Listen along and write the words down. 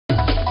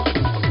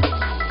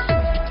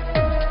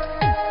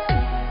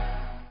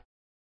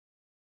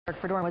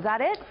Verdoorn, was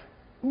that it?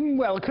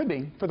 Well, it could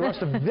be for the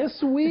rest of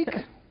this week,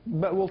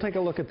 but we'll take a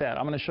look at that.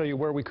 I'm going to show you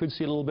where we could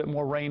see a little bit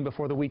more rain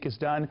before the week is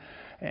done,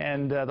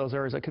 and those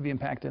areas that could be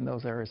impacted in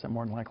those areas that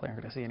more than likely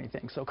aren't going to see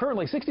anything. So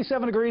currently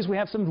 67 degrees. We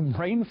have some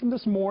rain from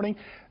this morning.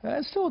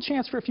 Still a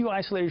chance for a few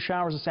isolated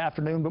showers this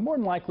afternoon, but more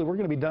than likely we're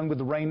going to be done with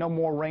the rain. No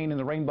more rain in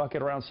the rain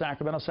bucket around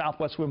Sacramento.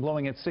 Southwest wind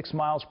blowing at 6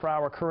 miles per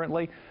hour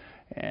currently.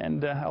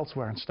 And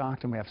elsewhere in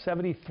Stockton, we have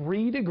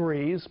 73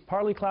 degrees,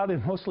 partly cloudy,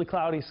 mostly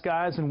cloudy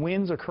skies, and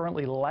winds are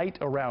currently light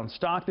around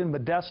Stockton.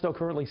 Modesto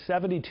currently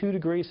 72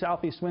 degrees,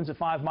 southeast winds at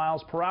 5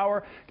 miles per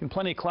hour, and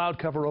plenty of cloud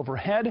cover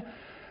overhead,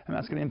 and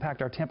that's going to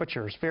impact our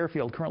temperatures.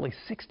 Fairfield currently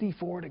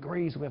 64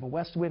 degrees. We have a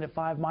west wind at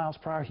 5 miles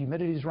per hour.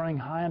 Humidity is running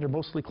high under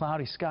mostly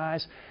cloudy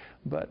skies,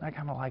 but I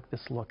kind of like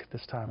this look at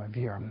this time of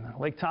year.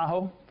 Lake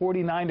Tahoe,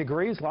 49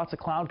 degrees, lots of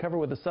cloud cover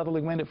with a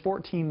southerly wind at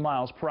 14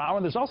 miles per hour.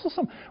 And there's also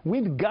some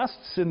wind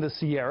gusts in the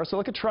Sierra. So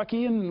look at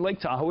Truckee and Lake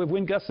Tahoe. We have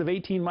wind gusts of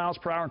 18 miles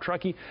per hour in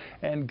Truckee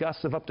and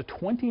gusts of up to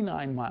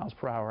 29 miles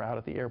per hour out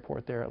at the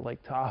airport there at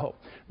Lake Tahoe.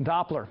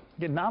 Doppler,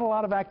 again, not a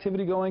lot of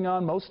activity going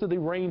on. Most of the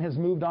rain has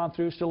moved on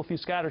through. Still a few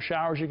scattered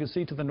showers you can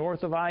see to the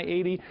north of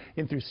I-80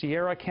 in through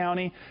Sierra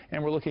County.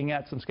 And we're looking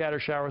at some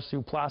scattered showers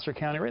through Placer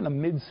County, right in the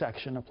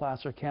midsection of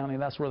Placer County.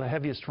 That's where the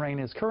heaviest rain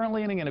is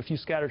currently, and again a few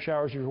scattered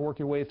showers. You work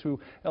your way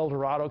through El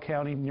Dorado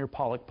County near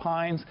Pollock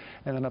Pines,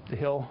 and then up the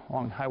hill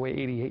along Highway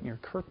 88 near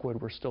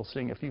Kirkwood. We're still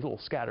seeing a few little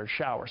scattered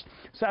showers.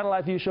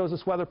 Satellite view shows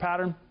this weather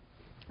pattern.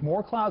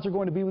 More clouds are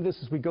going to be with us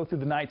as we go through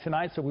the night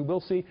tonight, so we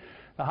will see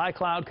a high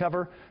cloud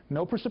cover.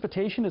 No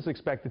precipitation is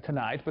expected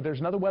tonight, but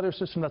there's another weather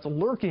system that's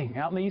lurking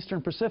out in the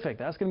eastern Pacific.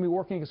 That's going to be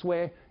working its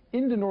way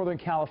into Northern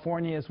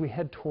California as we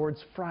head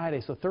towards Friday.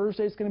 So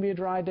Thursday is going to be a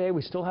dry day.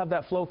 We still have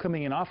that flow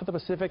coming in off of the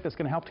Pacific that's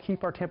going to help to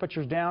keep our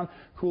temperatures down,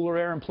 cooler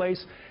air in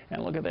place.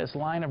 And look at this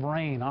line of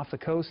rain off the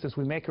coast as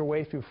we make our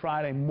way through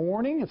Friday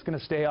morning. It's going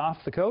to stay off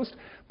the coast.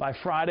 By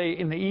Friday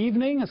in the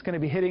evening, it's going to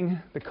be hitting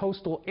the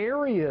coastal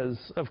areas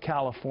of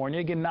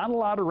California. Again, not a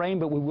lot of rain,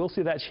 but we will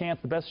see that chance.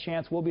 The best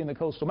chance will be in the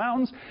coastal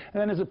mountains.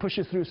 And then as it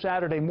pushes through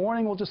Saturday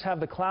morning, we'll just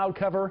have the cloud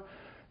cover.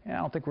 And I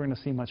don't think we're going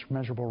to see much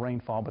measurable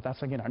rainfall, but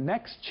that's, again, our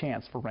next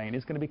chance for rain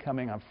is going to be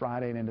coming on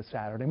Friday and into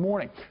Saturday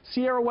morning.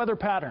 Sierra weather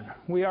pattern.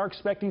 We are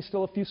expecting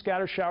still a few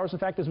scattered showers. In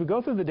fact, as we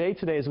go through the day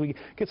today, as we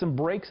get some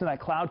breaks in that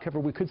cloud cover,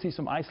 we could see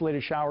some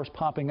isolated showers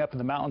popping up in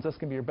the mountains. That's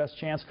going to be your best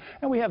chance.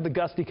 And we have the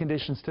gusty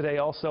conditions today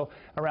also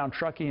around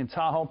Truckee and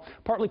Tahoe.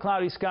 Partly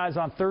cloudy skies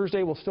on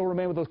Thursday. We'll still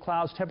remain with those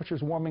clouds.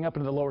 Temperatures warming up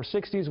into the lower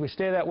 60s. We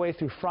stay that way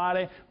through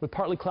Friday with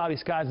partly cloudy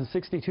skies in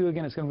 62.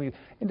 Again, it's going to be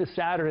into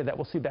Saturday that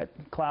we'll see that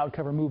cloud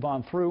cover move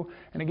on through.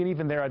 And again,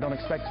 even there, I don't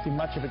expect to see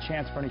much of a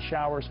chance for any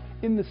showers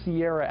in the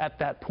Sierra at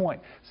that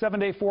point.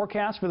 7-day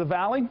forecast for the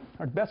valley.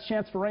 Our best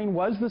chance for rain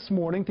was this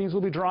morning. Things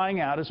will be drying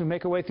out as we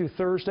make our way through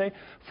Thursday.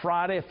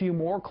 Friday, a few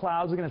more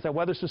clouds again as that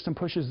weather system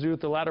pushes through at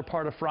the latter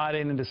part of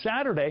Friday and into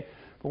Saturday.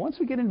 But once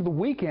we get into the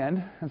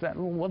weekend, as that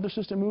little weather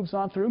system moves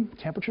on through,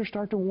 temperatures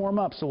start to warm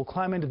up. So we'll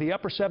climb into the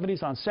upper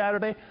 70s on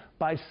Saturday.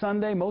 By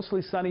Sunday,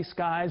 mostly sunny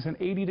skies and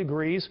 80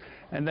 degrees.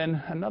 And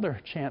then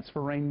another chance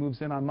for rain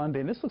moves in on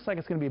Monday. And this looks like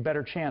it's going to be a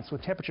better chance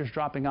with temperatures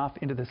dropping off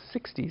into the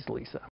 60s, Lisa.